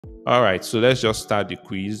All right, so let's just start the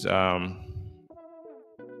quiz.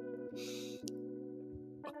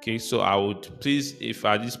 Okay, so I would please, if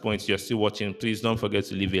at this point you're still watching, please don't forget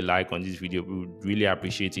to leave a like on this video. We would really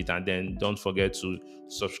appreciate it. And then don't forget to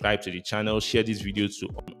subscribe to the channel, share this video to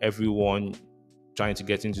everyone trying to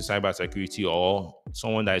get into cybersecurity, or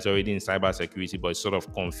someone that is already in cybersecurity but is sort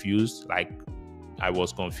of confused, like I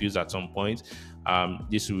was confused at some point.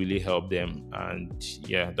 This will really help them. And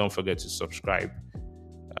yeah, don't forget to subscribe.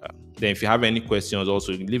 Then, if you have any questions,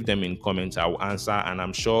 also leave them in comments. I will answer, and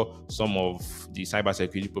I'm sure some of the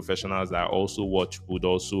cybersecurity professionals that also watch would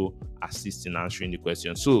also assist in answering the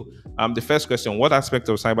question. So, the first question: what aspect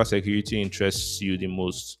of cybersecurity interests you the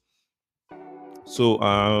most? So,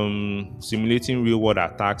 simulating real-world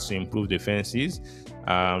attacks to improve defenses.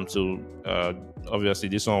 Obviously,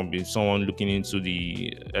 this one will be someone looking into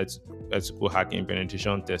the ethical hacking,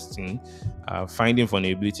 penetration testing, finding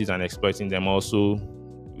vulnerabilities and exploiting them. Also,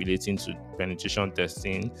 relating to penetration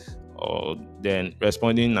testing, or then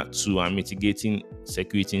responding to and mitigating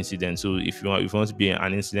security incidents. So, if you want to be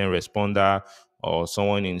an incident responder or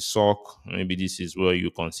someone in SOC, maybe this is where you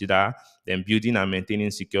consider. Then building and maintaining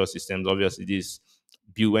secure systems. Obviously, this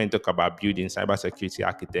build when you talk about building cybersecurity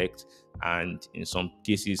architects and in some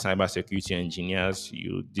cases cybersecurity engineers,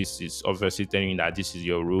 this is obviously telling you that this is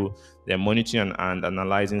your role. Then monitoring and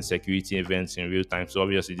analyzing security events in real time. So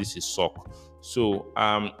obviously this is SOC. So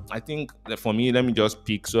I think that for me, let me just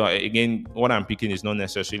pick. So again, what I'm picking is not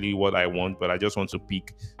necessarily what I want, but I just want to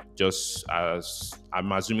pick just as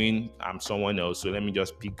I'm assuming I'm someone else. So let me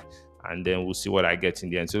just pick and then we'll see what I get in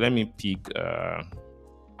the end. So let me pick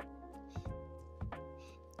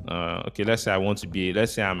okay, let's say I want to be,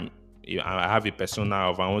 let's say I have a persona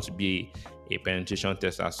of I want to be a penetration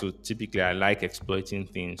tester. So typically I like exploiting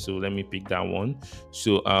things. So let me pick that one.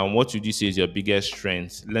 So what would you say is your biggest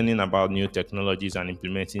strength? Learning about new technologies and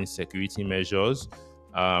implementing security measures,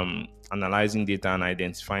 analyzing data and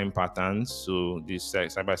identifying patterns. So this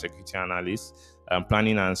cybersecurity analyst,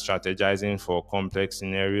 planning and strategizing for complex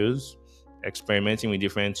scenarios, experimenting with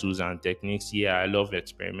different tools and techniques. Yeah, I love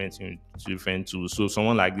experimenting with different tools. So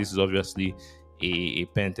someone like this is obviously a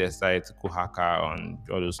pen tester, ethical hacker, and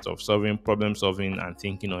all those stuff. Problem solving and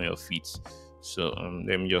thinking on your feet. So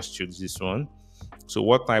let me just choose this one. So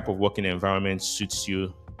what type of working environment suits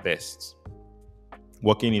you best?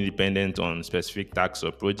 Working independent on specific tasks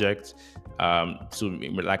or projects. So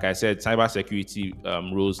like I said, cybersecurity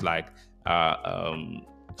roles like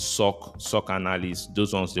SOC analysts,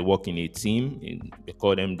 those ones they work in a team. They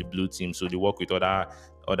call them the blue team. So they work with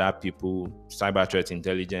other people, cyber threat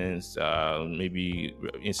intelligence, maybe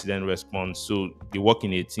incident response. So they work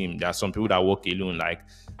in a team. There are some people that work alone, like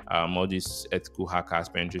all these ethical hackers,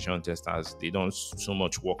 penetration testers. They don't so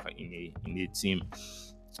much work in a team.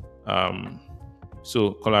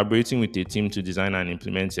 So collaborating with a team to design and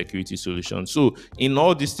implement security solutions. So in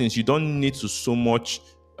all these things, you don't need to so much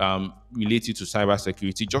relate it to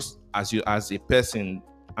cybersecurity. Just as a person,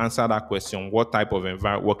 answer that question: what type of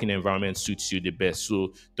working environment suits you the best?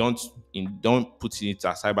 So don't put it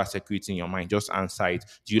as cybersecurity in your mind. Just answer it.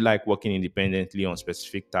 Do you like working independently on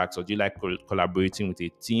specific tasks, or do you like collaborating with a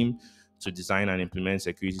team to design and implement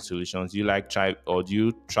security solutions? Do you like do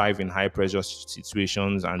you thrive in high pressure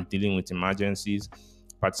situations and dealing with emergencies?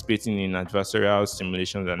 Participating in adversarial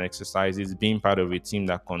simulations and exercises, being part of a team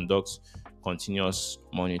that conducts continuous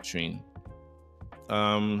monitoring.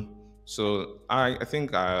 So I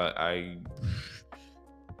think I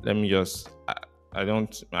let me just I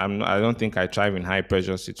don't think I thrive in high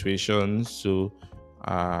pressure situations. So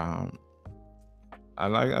um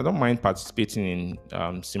I don't mind participating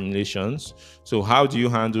in simulations. So how do you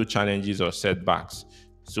handle challenges or setbacks?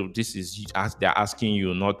 So this is as they're asking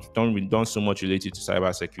you, not don't so much related to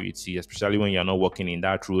cybersecurity, especially when you're not working in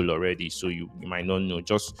that role already. So you might not know,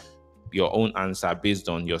 just your own answer based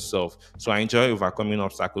on yourself. So I enjoy overcoming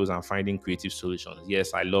obstacles and finding creative solutions.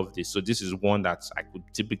 Yes, I love this. So this is one that I could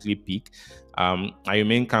typically pick. I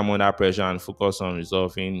remain calm under pressure and focus on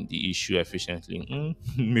resolving the issue efficiently.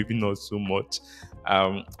 Maybe not so much.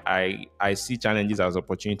 I see challenges as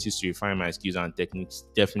opportunities to refine my skills and techniques.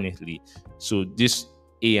 Definitely. So this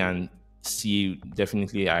A and C,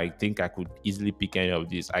 definitely, I think I could easily pick any of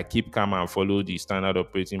these. I keep calm and follow the standard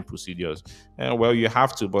operating procedures. Well, you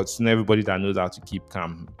have to, but it's not everybody that knows how to keep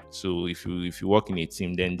calm. So if you work in a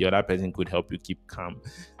team, then the other person could help you keep calm.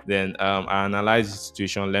 Then I analyze the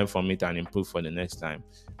situation, learn from it, and improve for the next time.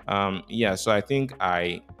 Yeah, so I think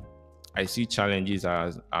I see challenges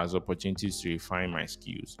as opportunities to refine my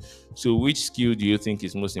skills. So which skill do you think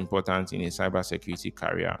is most important in a cybersecurity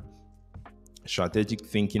career? strategic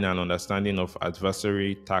thinking and understanding of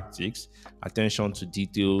adversary tactics, attention to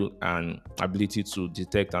detail, and ability to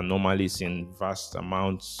detect anomalies in vast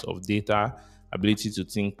amounts of data, ability to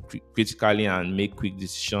think critically and make quick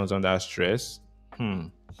decisions under stress. Hmm.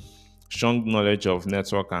 Strong knowledge of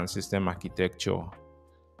network and system architecture,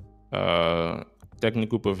 uh,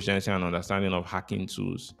 technical proficiency and understanding of hacking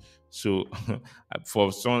tools. So,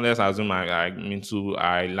 for someone, let's assume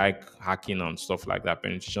I like hacking and stuff like that,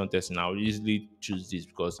 penetration testing. I'll usually choose this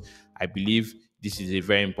because I believe this is a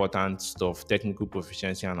very important stuff, technical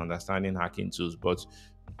proficiency and understanding hacking tools. But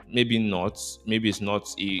maybe not. Maybe it's not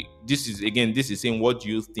a. This is again. This is saying what do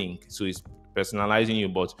you think. So it's personalizing you,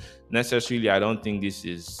 but necessarily, I don't think this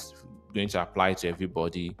is going to apply to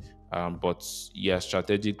everybody. But yeah,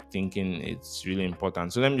 strategic thinking it's really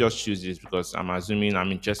important. So let me just choose this because I'm assuming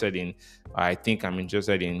I'm interested in. I think I'm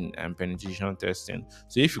interested in penetration testing.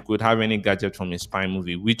 So if you could have any gadget from a spy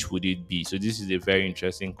movie, which would it be? So this is a very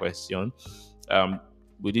interesting question. Um,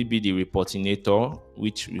 would it be the reportinator,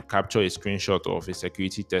 which will capture a screenshot of a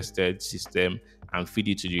security tested system and feed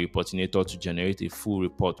it to the reportinator to generate a full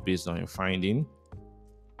report based on your finding?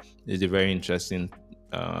 It's a very interesting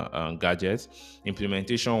gadget.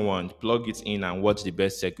 Implementation one, plug it in and watch the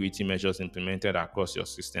best security measures implemented across your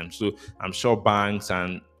system. So I'm sure banks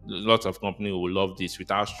and lots of companies will love this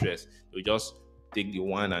without stress. They just take the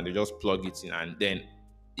one and they just plug it in, and then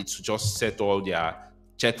it's just set all their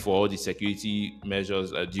check for all the security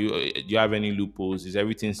measures. Do you have any loopholes? Is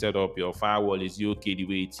everything set up? Your firewall, is it okay the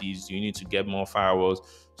way it is? Do you need to get more firewalls?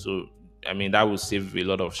 So I mean, that will save a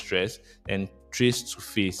lot of stress. And trace to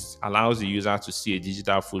face allows the user to see a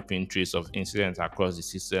digital footprint trace of incidents across the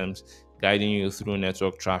systems, guiding you through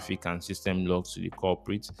network traffic and system logs to the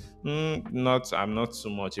culprit. I'm not so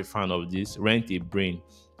much a fan of this. Rent a brain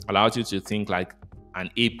allows you to think like an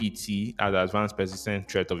APT, as advanced persistent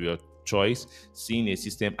threat of your choice, seeing a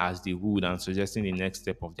system as the hood and suggesting the next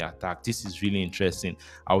step of the attack. This is really interesting.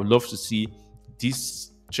 I would love to see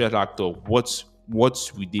this threat actor. What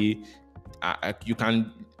would they you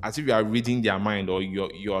can, as if you are reading their mind, or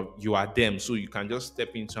you are them, so you can just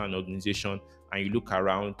step into an organization and you look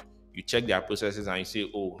around, you check their processes and you say,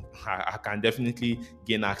 oh, I can definitely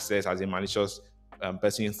gain access as a malicious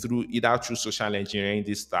person through either through social engineering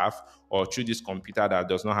this stuff, or through this computer that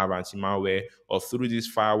does not have anti-malware, or through these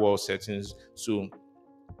firewall settings. So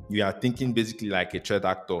you are thinking basically like a threat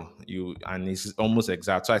actor, and it's almost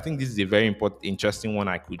exact. So I think this is a very important, interesting one.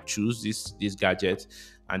 I could choose this gadget.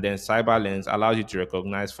 And then cyber lens allows you to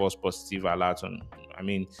recognize false positive alerts on. I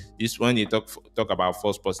mean, this, when they talk about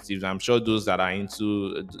false positives, I'm sure those that are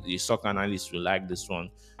into the SOC analysts will like this one.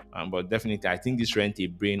 But definitely I think this rent a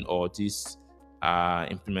brain, or this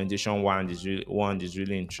implementation one is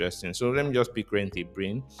really interesting. So let me just pick rent a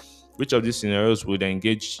brain. Which of these scenarios would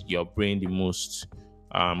engage your brain the most?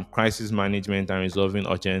 Crisis management and resolving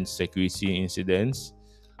urgent security incidents,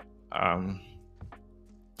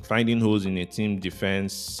 finding holes in a team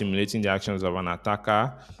defense, simulating the actions of an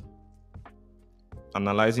attacker,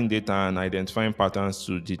 analyzing data and identifying patterns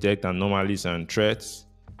to detect anomalies and threats,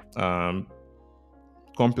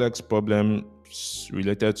 complex problems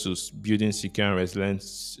related to building secure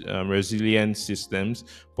and resilient systems,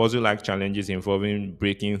 puzzle-like challenges involving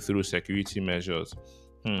breaking through security measures.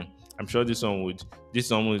 I'm sure this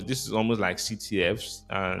is almost like CTFs,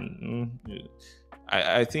 and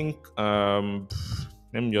I think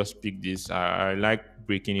let me just pick this. I like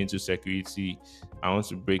breaking into security. I want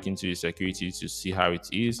to break into the security to see how it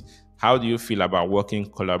is. How do you feel about working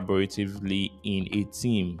collaboratively in a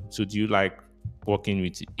team? So do you like working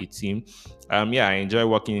with a team? Yeah, I enjoy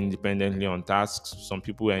working independently on tasks. Some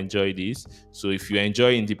people enjoy this. So if you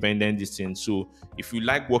enjoy independent this thing, so if you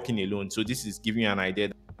like working alone, so this is giving you an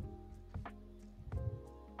idea.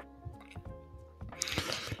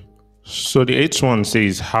 So the eighth one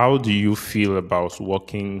says, how do you feel about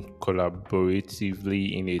working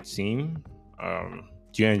collaboratively in a team?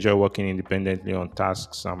 Do you enjoy working independently on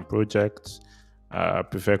tasks and projects?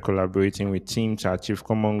 Prefer collaborating with teams to achieve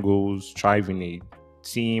common goals? Thrive in a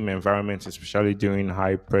team environment, especially during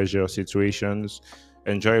high pressure situations?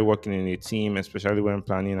 Enjoy working in a team, especially when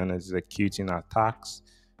planning and executing attacks?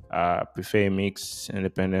 Prefer a mix,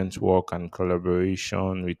 independent work and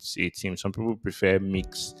collaboration with a team. Some people prefer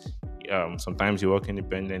mix. Sometimes you work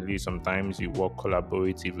independently, sometimes you work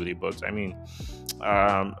collaboratively. But I mean,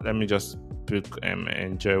 let me just pick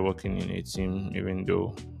enjoy working in a team, even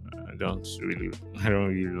though I don't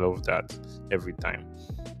really love that every time.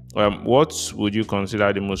 What would you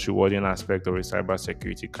consider the most rewarding aspect of a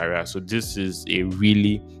cybersecurity career? So this is a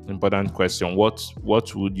really important question. What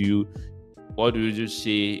would you what would you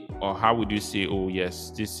say, or how would you say, oh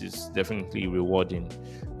yes, this is definitely rewarding?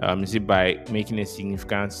 Is it by making a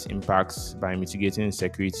significant impact by mitigating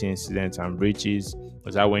security incidents and breaches?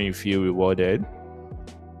 Is that when you feel rewarded?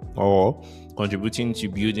 Or contributing to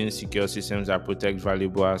building secure systems that protect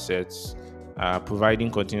valuable assets,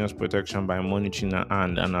 providing continuous protection by monitoring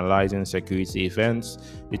and analyzing security events,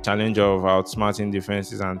 the challenge of outsmarting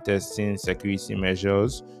defenses and testing security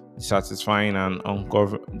measures, the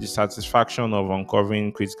satisfaction of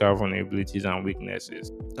uncovering critical vulnerabilities and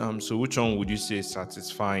weaknesses. So which one would you say is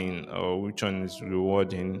satisfying, or which one is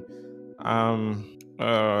rewarding? Uh,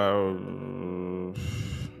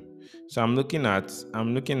 so I'm looking at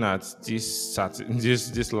this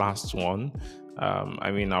last one.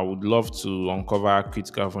 I mean, I would love to uncover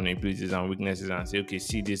critical vulnerabilities and weaknesses and say, okay,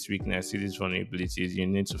 see this weakness, see these vulnerabilities, you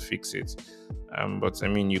need to fix it. But I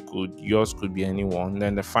mean, yours could be anyone.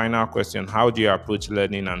 Then the final question: how do you approach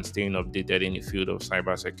learning and staying updated in the field of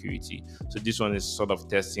cybersecurity? So this one is sort of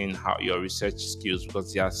testing how your research skills,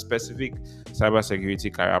 because there are specific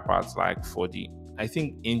cybersecurity career paths. Like for the, I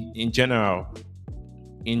think in general,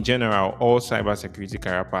 all cybersecurity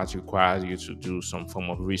career paths requires you to do some form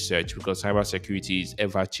of research, because cybersecurity is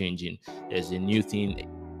ever changing. There's a new thing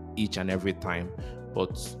each and every time.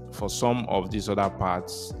 But for some of these other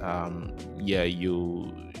parts, yeah,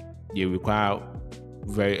 they require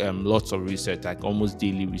very lots of research, like almost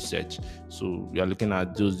daily research. So you're looking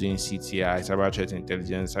at those doing CTI, cyber threat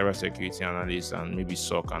intelligence, cybersecurity analyst, and maybe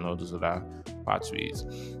SOC and all those other pathways.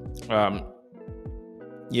 Um,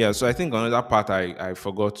 yeah, so I think another part I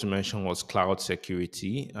forgot to mention was cloud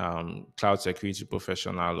security, cloud security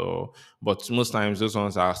professional, but most times those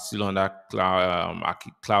ones are still under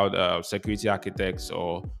cloud security architects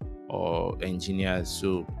or engineers.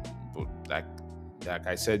 So, but like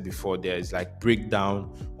I said before, there is like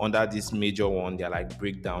breakdown under this major one. They're like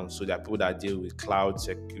breakdown. So there are people that deal with cloud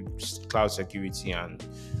security, and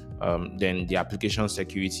then the application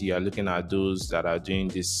security. You're looking at those that are doing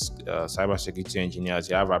this cybersecurity engineers.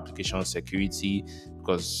 You have application security,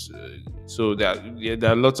 because so there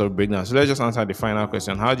are lots of breakdowns. So let's just answer the final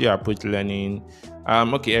question: how do you approach learning?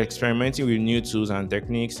 Okay, experimenting with new tools and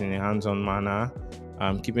techniques in a hands-on manner.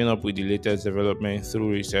 Keeping up with the latest development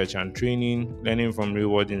through research and training, learning from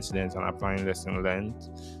real-world incidents and applying lessons learned,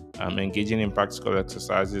 engaging in practical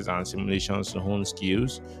exercises and simulations to hone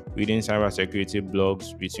skills, reading cybersecurity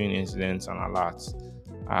blogs between incidents and alerts.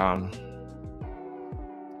 Um,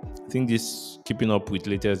 I think this keeping up with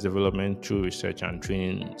latest development through research and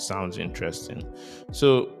training sounds interesting.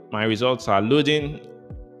 So my results are loading.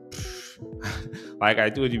 Like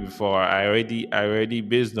I told you before, I already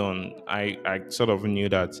based on I sort of knew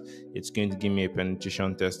that it's going to give me a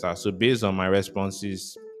penetration tester. So based on my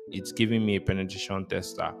responses, it's giving me a penetration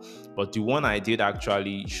tester. But the one I did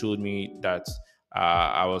actually showed me that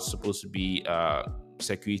I was supposed to be a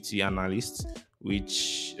security analyst,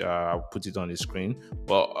 which I'll put it on the screen.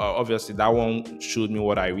 But obviously, that one showed me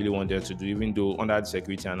what I really wanted to do. Even though under the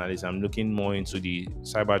security analyst, I'm looking more into the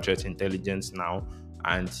cyber threat intelligence now,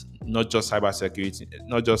 and not just cyber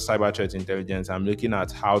threat intelligence. I'm looking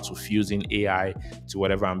at how to fuse in AI to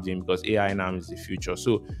whatever I'm doing, because AI now is the future.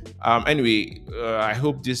 So anyway, I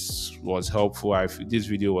hope this was helpful. This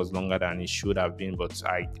video was longer than it should have been, but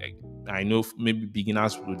I know maybe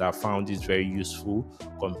beginners would have found this very useful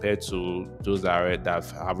compared to those that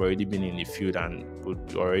have already been in the field and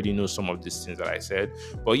would already know some of these things that I said.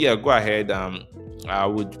 But yeah, go ahead. I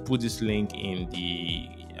would put this link in the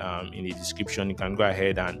description. You can go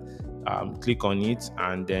ahead and click on it,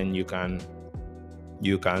 and then you can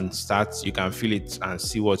fill it and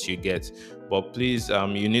see what you get. But please,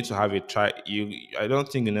 you need to have a try. I don't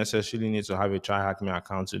think you necessarily need to have a try hack me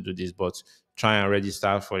account to do this, but try and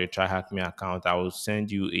register for a try hack me account. I will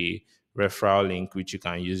send you a referral link which you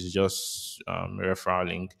can use. Just referral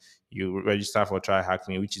link. You register for try hack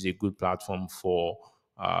me, which is a good platform for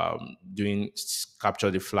doing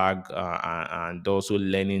capture the flag, and also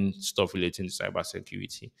learning stuff relating to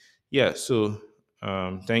cybersecurity. Yeah, so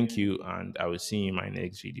thank you, and I will see you in my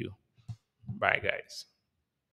next video. Bye, guys.